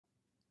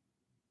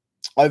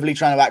Overly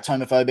trying to act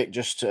homophobic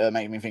just to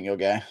make me think you're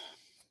gay.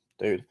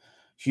 Dude,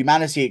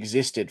 humanity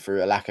existed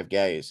through a lack of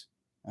gays.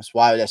 That's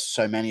why there's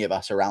so many of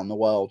us around the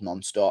world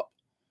non-stop.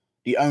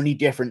 The only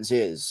difference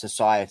is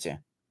society.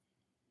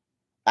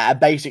 At a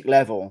basic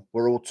level,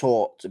 we're all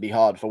taught to be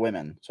hard for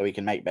women so we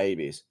can make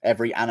babies.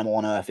 Every animal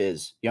on Earth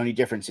is. The only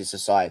difference is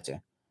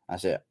society.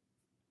 That's it.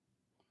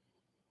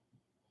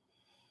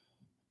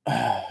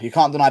 You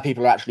can't deny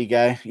people are actually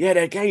gay. Yeah,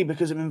 they're gay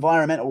because of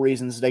environmental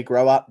reasons. They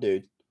grow up,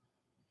 dude.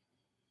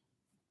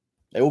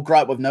 They all grow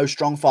up with no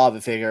strong father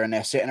figure, and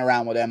they're sitting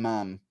around with their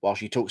mum while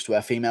she talks to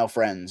her female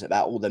friends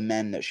about all the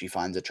men that she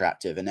finds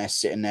attractive, and they're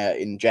sitting there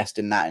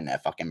ingesting that in their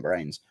fucking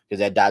brains because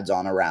their dads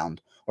aren't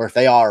around. Or if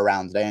they are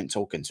around, they ain't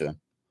talking to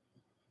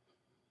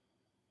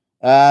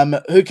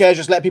them. Who cares?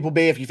 Just let people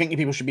be. If you think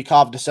people should be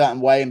carved a certain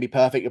way and be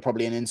perfect, you're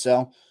probably an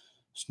incel.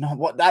 It's not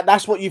what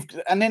that's what you've.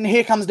 And then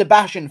here comes the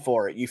bashing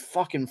for it. You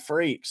fucking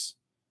freaks.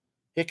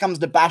 Here comes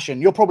the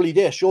bashing. You're probably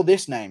this. You're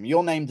this name.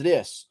 You're named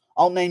this.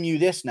 I'll name you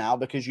this now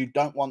because you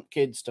don't want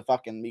kids to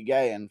fucking be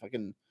gay and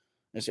fucking.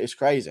 It's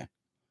crazy.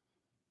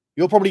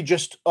 You're probably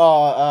just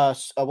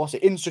what's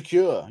it?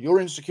 Insecure. You're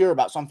insecure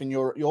about something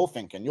you're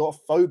thinking. You're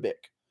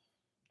phobic.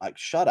 Like,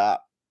 shut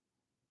up.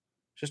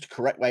 It's just a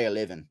correct way of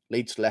living.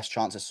 Leads to less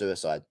chance of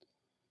suicide.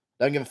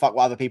 Don't give a fuck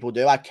what other people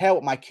do. I care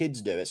what my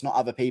kids do. It's not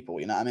other people.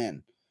 You know what I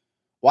mean?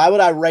 Why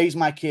would I raise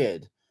my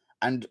kid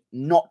and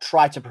not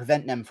try to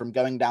prevent them from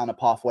going down a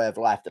pathway of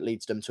life that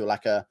leads them to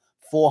like a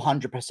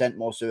 400%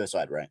 more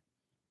suicide rate?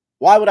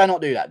 Why would I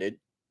not do that, dude?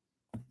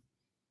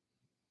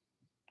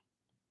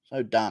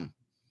 So dumb.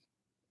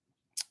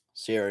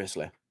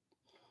 Seriously.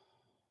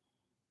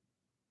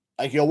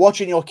 Like, you're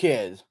watching your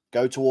kid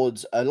go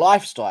towards a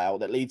lifestyle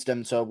that leads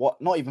them to what?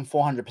 Not even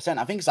 400%.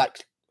 I think it's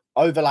like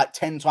over like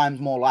 10 times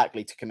more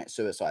likely to commit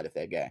suicide if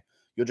they're gay.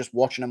 You're just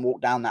watching them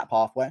walk down that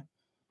pathway.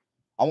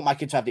 I want my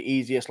kid to have the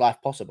easiest life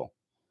possible.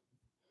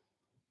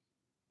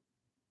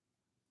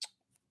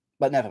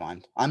 But never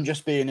mind. I'm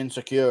just being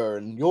insecure,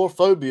 and you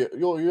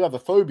have a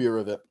phobia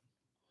of it.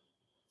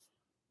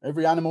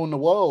 Every animal in the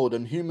world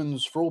and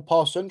humans for all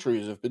past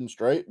centuries have been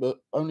straight, but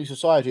only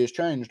society has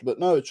changed. But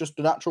no, it's just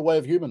the natural way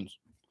of humans.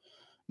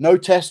 No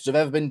tests have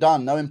ever been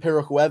done, no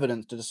empirical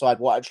evidence to decide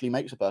what actually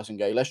makes a person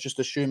gay. Let's just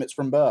assume it's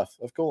from birth.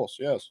 Of course,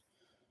 yes.